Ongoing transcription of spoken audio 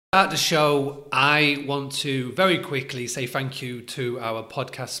At the show, I want to very quickly say thank you to our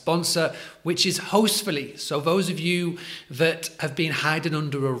podcast sponsor, which is Hostfully. So those of you that have been hiding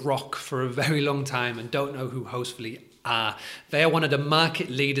under a rock for a very long time and don't know who Hostfully are, they are one of the market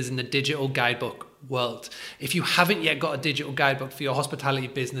leaders in the digital guidebook world. If you haven't yet got a digital guidebook for your hospitality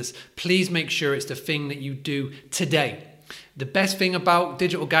business, please make sure it's the thing that you do today. The best thing about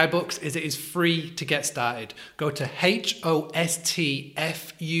digital guidebooks is it is free to get started. Go to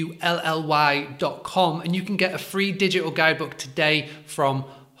hostfully.com and you can get a free digital guidebook today from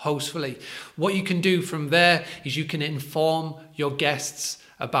Hostfully. What you can do from there is you can inform your guests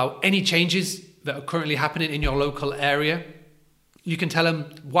about any changes that are currently happening in your local area. You can tell them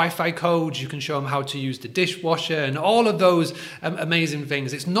Wi-Fi codes, you can show them how to use the dishwasher and all of those amazing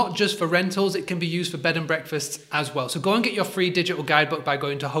things. It's not just for rentals, it can be used for bed and breakfasts as well. So go and get your free digital guidebook by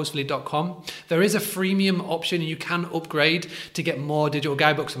going to hostfully.com. There is a freemium option and you can upgrade to get more digital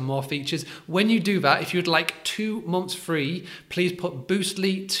guidebooks and more features. When you do that, if you'd like 2 months free, please put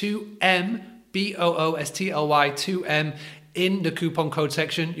Boostly 2M, Boostly 2M, in the coupon code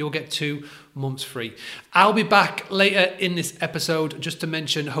section. You'll get 2 months free. I'll be back later in this episode just to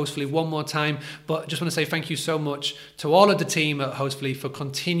mention Hostfully one more time, but just want to say thank you so much to all of the team at Hostfully for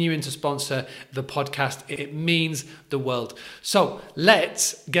continuing to sponsor the podcast. It means the world. So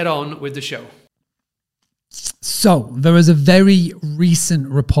let's get on with the show. So there was a very recent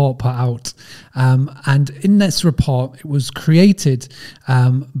report put out, and in this report, it was created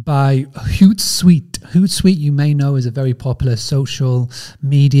by Hootsuite. Hootsuite, you may know, is a very popular social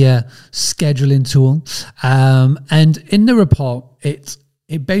media scheduling tool. And in the report, it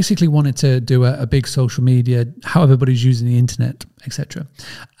basically wanted to do a big social media, how everybody's using the internet, etc.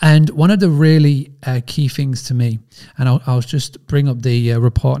 And one of the really key things to me, and I'll just bring up the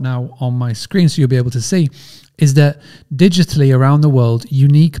report now on my screen so you'll be able to see, is that digitally around the world,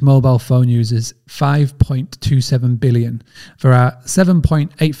 unique mobile phone users, 5.27 billion. There are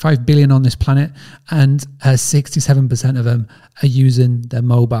 7.85 billion on this planet, and 67% of them are using their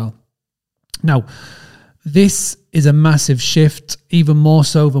mobile. Now, this is a massive shift, even more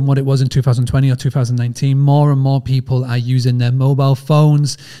so than what it was in 2020 or 2019. More and more people are using their mobile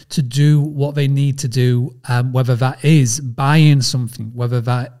phones to do what they need to do, whether that is buying something, whether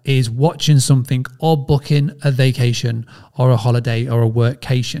that is watching something, or booking a vacation or a holiday or a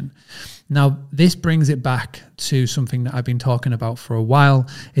workcation. Now, this brings it back to something that I've been talking about for a while,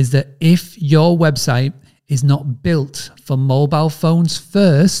 is that if your website is not built for mobile phones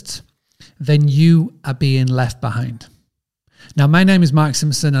first, then you are being left behind. Now, my name is Mark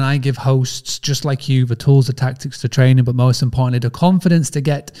Simpson, and I give hosts just like you the tools, the tactics, the training, but most importantly, the confidence to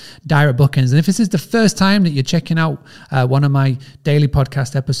get direct bookings. And if this is the first time that you're checking out one of my daily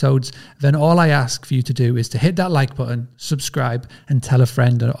podcast episodes, then all I ask for you to do is to hit that like button, subscribe, and tell a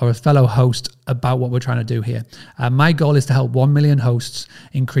friend or a fellow host about what we're trying to do here. My goal is to help 1 million hosts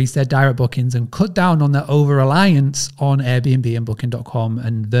increase their direct bookings and cut down on their over-reliance on Airbnb and Booking.com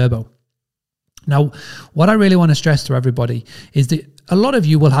and Vrbo. Now, what I really want to stress to everybody is that a lot of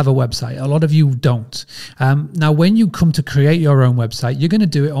you will have a website. A lot of you don't. Now, when you come to create your own website, you're going to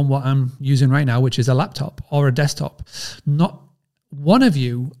do it on what I'm using right now, which is a laptop or a desktop. Not one of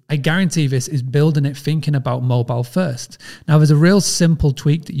you, I guarantee this, is building it thinking about mobile first. Now, there's a real simple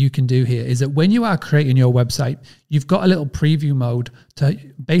tweak that you can do here, is that when you are creating your website, you've got a little preview mode to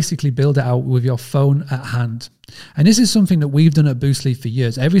basically build it out with your phone at hand. And this is something that we've done at Boostly for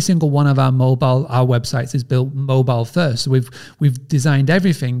years. Every single one of our websites is built mobile first. So we've designed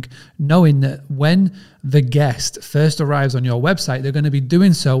everything knowing that when the guest first arrives on your website, they're going to be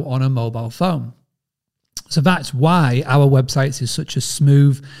doing so on a mobile phone. So that's why our websites is such a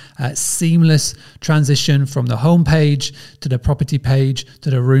smooth, seamless transition from the home page to the property page to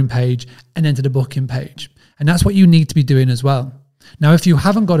the room page and then to the booking page. And that's what you need to be doing as well. Now, if you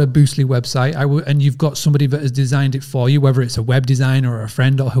haven't got a Boostly website and you've got somebody that has designed it for you, whether it's a web designer or a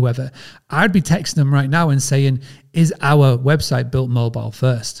friend or whoever, I'd be texting them right now and saying, is our website built mobile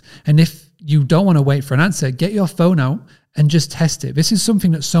first? And if you don't want to wait for an answer, get your phone out and just test it. This is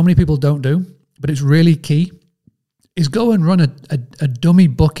something that so many people don't do, but it's really key, is go and run a dummy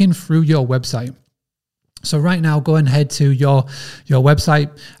booking through your website. So right now, go and head to your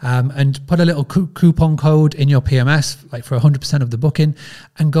website and put a little coupon code in your PMS, like for 100% of the booking,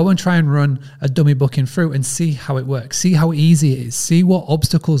 and go and try and run a dummy booking through and see how it works. See how easy it is. See what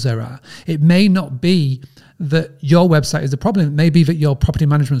obstacles there are. It may not be that your website is the problem. It may be that your property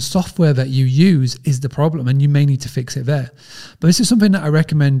management software that you use is the problem and you may need to fix it there. But this is something that I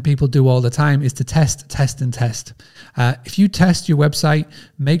recommend people do all the time, is to test. If you test your website,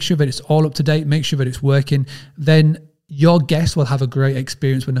 make sure that it's all up to date, make sure that it's working, then your guest will have a great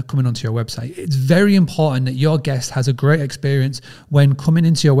experience when they're coming onto your website. It's very important that your guest has a great experience when coming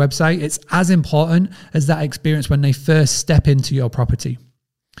into your website. It's as important as that experience when they first step into your property.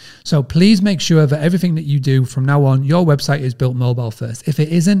 So please make sure that everything that you do from now on, your website is built mobile first. If it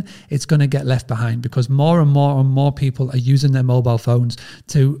isn't, it's going to get left behind because more and more people are using their mobile phones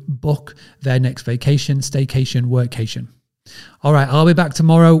to book their next vacation, staycation, workcation. All right, I'll be back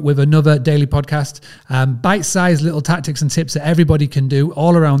tomorrow with another daily podcast. Bite-sized little tactics and tips that everybody can do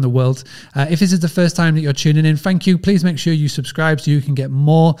all around the world. If this is the first time that you're tuning in, thank you. Please make sure you subscribe so you can get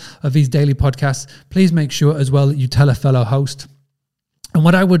more of these daily podcasts. Please make sure as well that you tell a fellow host. And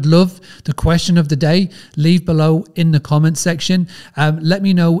what I would love, the question of the day, leave below in the comments section. Let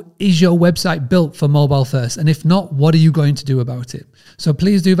me know, is your website built for mobile first? And if not, what are you going to do about it? So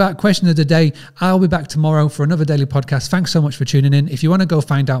please do that. Question of the day. I'll be back tomorrow for another daily podcast. Thanks so much for tuning in. If you want to go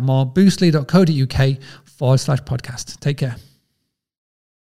find out more, boostly.co.uk/podcast. Take care.